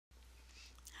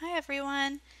Hi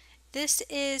everyone. This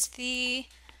is the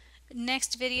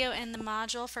next video in the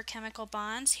module for chemical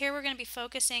bonds. Here we're going to be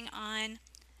focusing on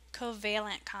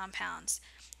covalent compounds.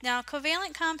 Now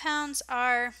covalent compounds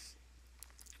are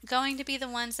going to be the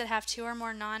ones that have two or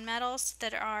more nonmetals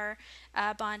that are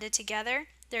bonded together.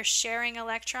 They're sharing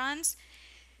electrons.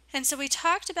 And so we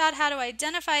talked about how to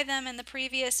identify them in the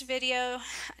previous video.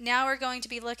 Now we're going to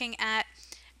be looking at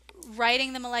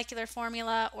writing the molecular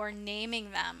formula or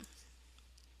naming them.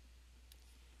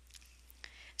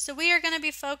 So we are going to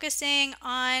be focusing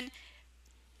on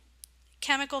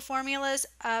chemical formulas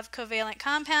of covalent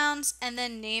compounds and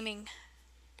then naming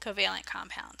covalent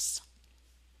compounds.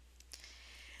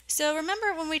 So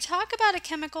remember, when we talk about a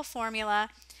chemical formula,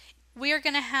 we are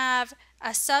going to have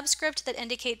a subscript that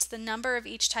indicates the number of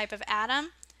each type of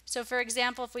atom. So for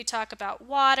example, if we talk about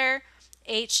water,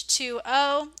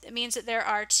 H2O, it means that there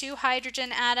are 2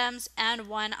 hydrogen atoms and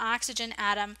 1 oxygen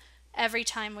atom every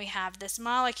time we have this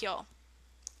molecule.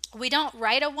 We don't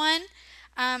write a 1.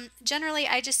 Generally,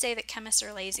 I just say that chemists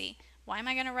are lazy. Why am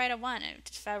I going to write a 1?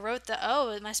 If I wrote the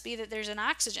O, it must be that there's an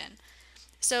oxygen.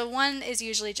 So 1 is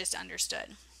usually just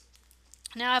understood.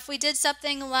 Now, if we did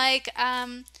something like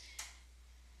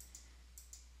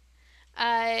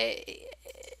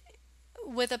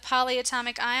with a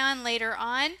polyatomic ion later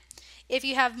on, if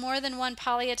you have more than one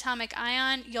polyatomic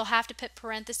ion, you'll have to put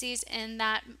parentheses in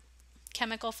that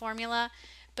chemical formula,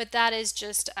 but that is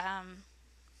just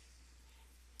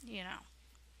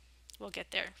we'll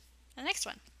get there the next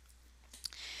one.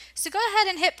 So go ahead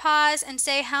and hit pause and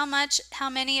say how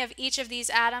many of each of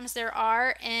these atoms there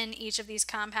are in each of these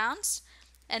compounds,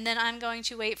 and then I'm going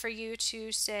to wait for you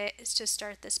to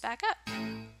start this back up. Let's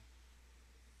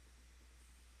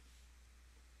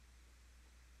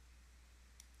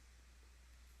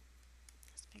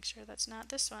make sure that's not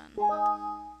this one.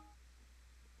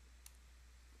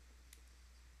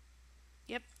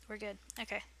 Yep, we're good.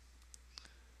 Okay.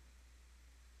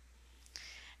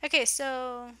 Okay,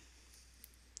 so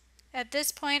at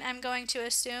this point I'm going to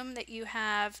assume that you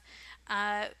have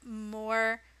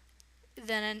more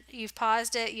than you've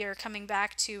paused it. You're coming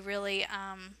back to really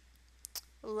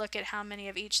look at how many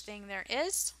of each thing there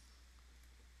is.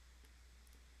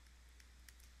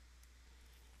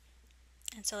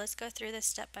 And so let's go through this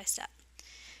step by step.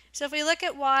 So if we look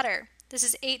at water, this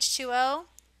is H2O.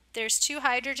 There's 2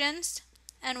 hydrogens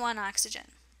and 1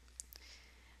 oxygen.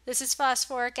 This is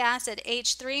phosphoric acid.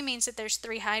 H3 means that there's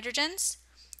 3 hydrogens.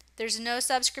 There's no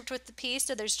subscript with the P,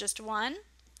 so there's just 1.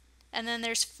 And then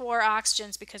there's 4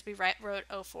 oxygens because we wrote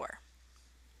O4.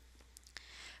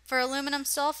 For aluminum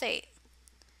sulfate,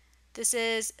 this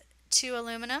is 2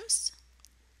 aluminums.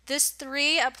 This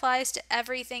 3 applies to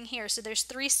everything here, so there's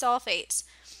 3 sulfates.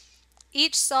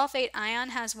 Each sulfate ion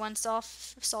has 1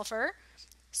 sulfur,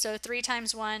 so 3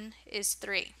 times 1 is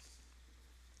 3.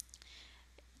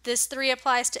 This 3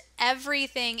 applies to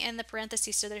everything in the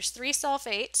parentheses, so there's 3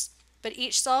 sulfates, but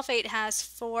each sulfate has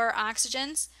 4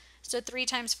 oxygens, so 3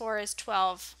 times 4 is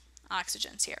 12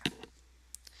 oxygens here.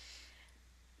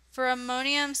 For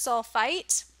ammonium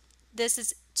sulfite, this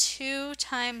is 2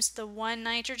 times the 1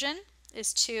 nitrogen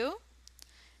is 2.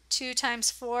 2 times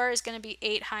 4 is going to be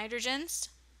 8 hydrogens.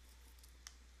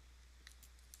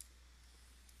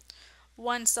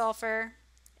 1 sulfur,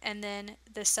 and then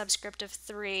the subscript of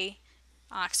 3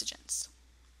 oxygens.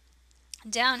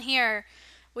 Down here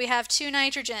we have 2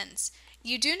 nitrogens.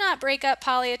 You do not break up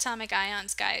polyatomic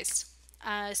ions, guys.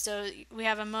 So we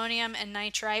have ammonium and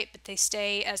nitrite, but they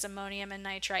stay as ammonium and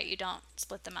nitrite. You don't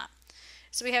split them up.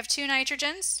 So we have 2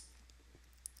 nitrogens,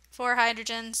 4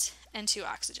 hydrogens, and 2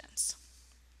 oxygens.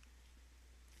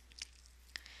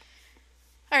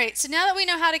 Alright, so now that we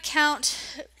know how to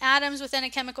count atoms within a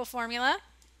chemical formula,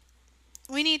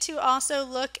 we need to also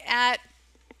look at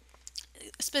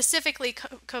specifically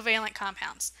covalent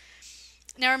compounds.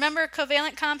 Now remember,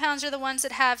 covalent compounds are the ones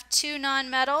that have 2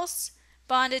 nonmetals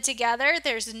bonded together.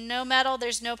 There's no metal,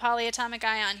 there's no polyatomic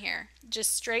ion here.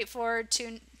 Just straightforward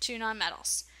two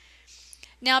nonmetals.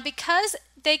 Now because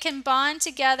they can bond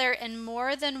together in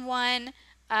more than one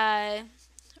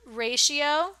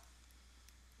ratio,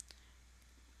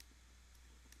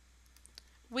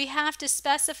 we have to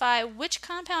specify which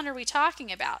compound are we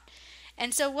talking about.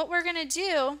 And so what we're going to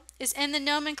do is, in the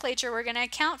nomenclature, we're going to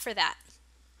account for that.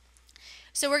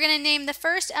 So we're going to name the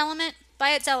first element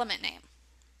by its element name.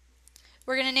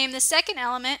 We're going to name the second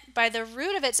element by the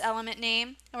root of its element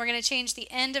name, and we're going to change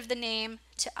the end of the name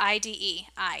to IDE,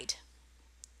 IDE.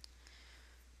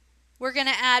 We're going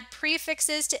to add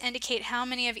prefixes to indicate how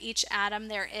many of each atom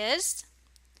there is,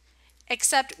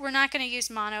 except we're not going to use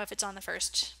mono if it's on the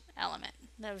first element.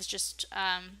 That would just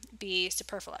be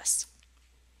superfluous.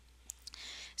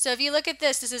 So if you look at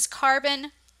this, this is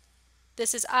carbon,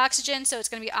 this is oxygen, so it's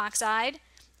going to be oxide.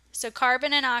 So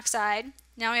carbon and oxide.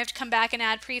 Now we have to come back and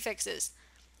add prefixes.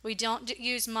 We don't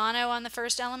use mono on the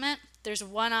first element. There's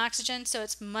one oxygen, so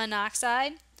it's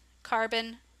monoxide,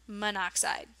 carbon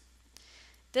monoxide.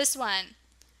 This one,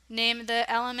 name the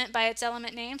element by its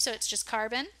element name, so it's just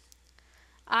carbon.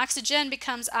 Oxygen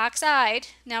becomes oxide.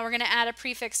 Now we're going to add a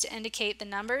prefix to indicate the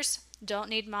numbers. Don't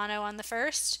need mono on the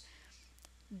first.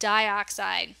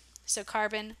 Dioxide, so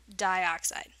carbon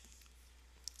dioxide.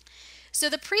 So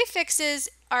the prefixes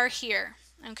are here,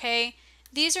 okay?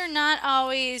 These are not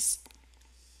always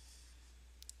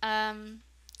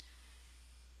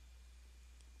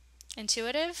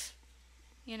intuitive,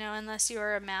 you know, unless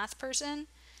you're a math person.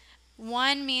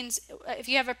 One means, if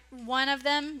you have one of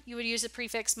them, you would use the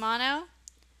prefix mono,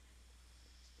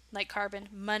 like carbon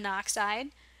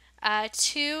monoxide.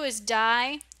 2 is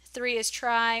di, 3 is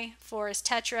tri, 4 is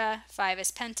tetra, 5 is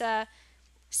penta,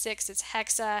 6 is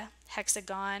hexa,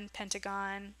 hexagon,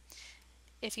 pentagon.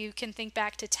 If you can think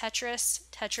back to Tetris,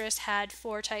 Tetris had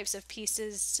 4 types of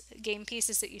pieces, game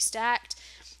pieces that you stacked.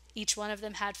 Each one of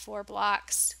them had 4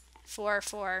 blocks, 4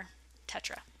 for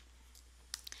tetra.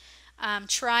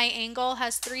 Triangle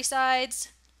has 3 sides,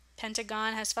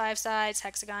 pentagon has 5 sides,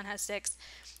 hexagon has 6.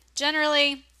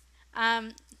 Generally,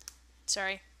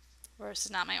 sorry, this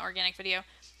is not my organic video.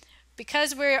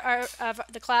 Because we are of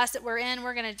the class that we're in,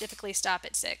 we're going to typically stop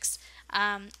at 6.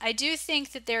 I do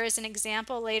think that there is an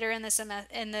example later in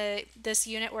this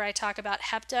unit where I talk about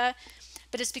hepta,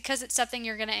 but it's because it's something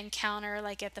you're going to encounter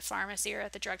like at the pharmacy or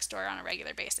at the drugstore on a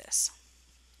regular basis.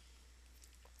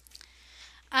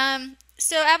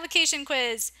 So application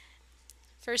quiz.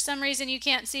 For some reason you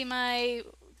can't see my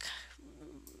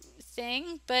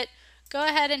thing, but go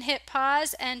ahead and hit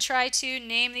pause and try to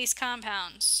name these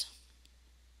compounds.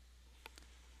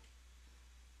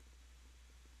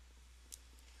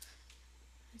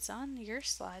 It's on your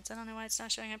slides. I don't know why it's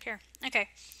not showing up here. Okay,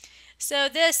 so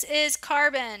this is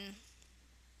carbon.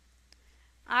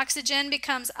 Oxygen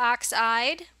becomes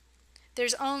oxide.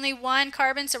 There's only one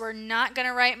carbon, so we're not going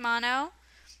to write mono.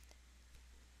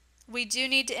 We do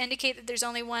need to indicate that there's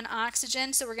only one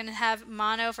oxygen, so we're going to have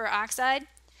mono for oxide.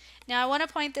 Now I want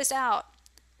to point this out.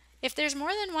 If there's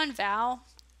more than one vowel,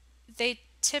 they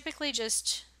typically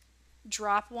just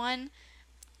drop one.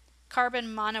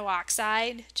 Carbon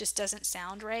monoxide just doesn't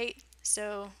sound right.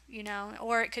 So, you know,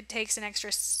 or it could take an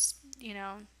extra, you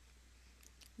know,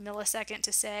 millisecond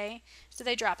to say. So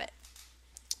they drop it.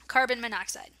 Carbon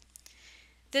monoxide.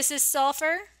 This is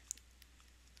sulfur.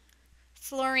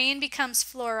 Fluorine becomes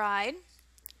fluoride.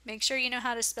 Make sure you know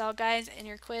how to spell, guys, in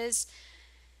your quiz.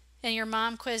 And your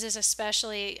mom quizzes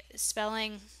especially,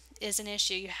 spelling is an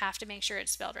issue. You have to make sure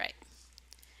it's spelled right.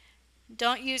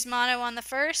 Don't use mono on the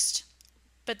first,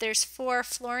 but there's 4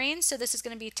 fluorines, so this is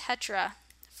going to be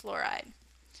tetrafluoride.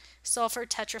 Sulfur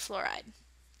tetrafluoride.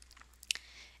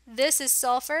 This is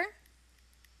sulfur.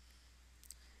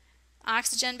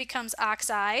 Oxygen becomes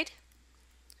oxide.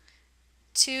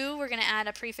 2, we're going to add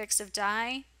a prefix of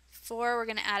di. 4, we're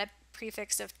going to add a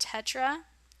prefix of tetra.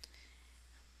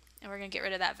 And we're going to get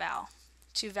rid of that vowel.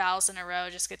 2 vowels in a row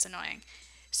just gets annoying.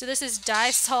 So this is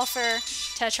disulfur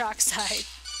tetroxide.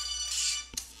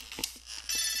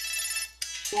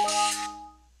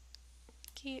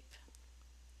 Keep.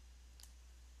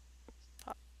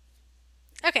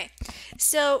 Okay,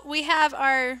 so we have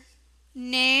our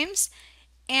names,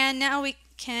 and now we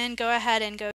can go ahead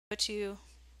and go to,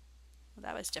 well,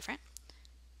 that was different.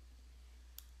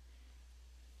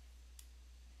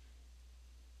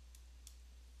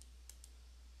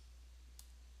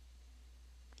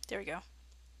 There we go.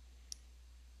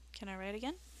 Can I write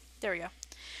again? There we go.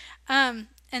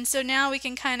 And so now we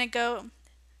can kind of go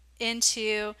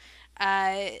into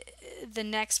the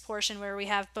next portion where we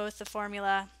have both the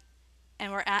formula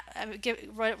and we're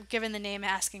given the name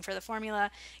asking for the formula,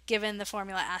 given the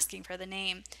formula asking for the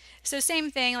name. So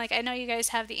same thing, like I know you guys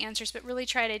have the answers, but really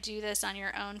try to do this on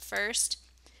your own first.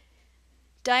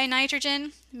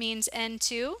 Dinitrogen means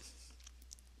N2.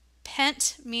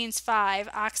 Pent means 5.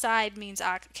 Oxide means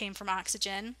came from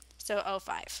oxygen, so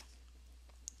O5.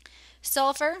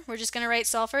 Sulfur, we're just going to write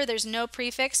sulfur. There's no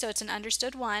prefix, so it's an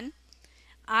understood 1.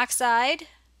 Oxide,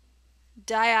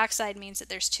 dioxide means that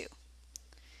there's 2.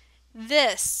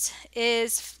 This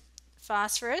is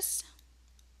phosphorus.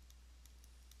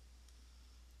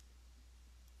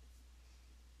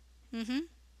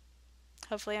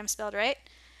 Hopefully I'm spelled right.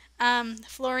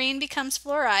 Fluorine becomes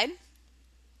fluoride.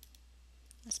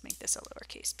 Let's make this a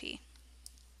lowercase p.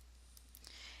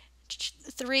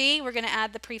 3, we're going to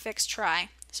add the prefix tri.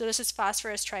 So this is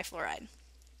phosphorus trifluoride.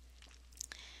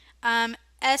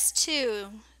 S2,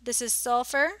 this is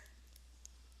sulfur.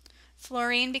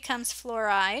 Fluorine becomes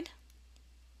fluoride.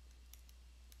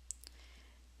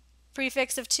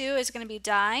 Prefix of 2 is going to be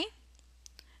di.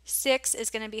 6 is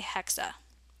going to be hexa.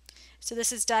 So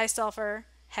this is disulfur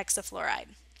hexafluoride.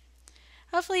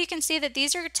 Hopefully you can see that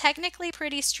these are technically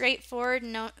pretty straightforward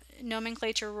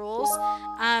nomenclature rules.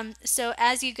 So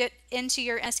as you get into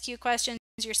your SQ questions,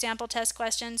 your sample test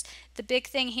questions, the big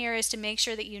thing here is to make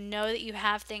sure that you know that you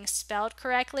have things spelled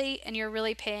correctly and you're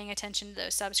really paying attention to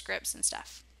those subscripts and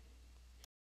stuff.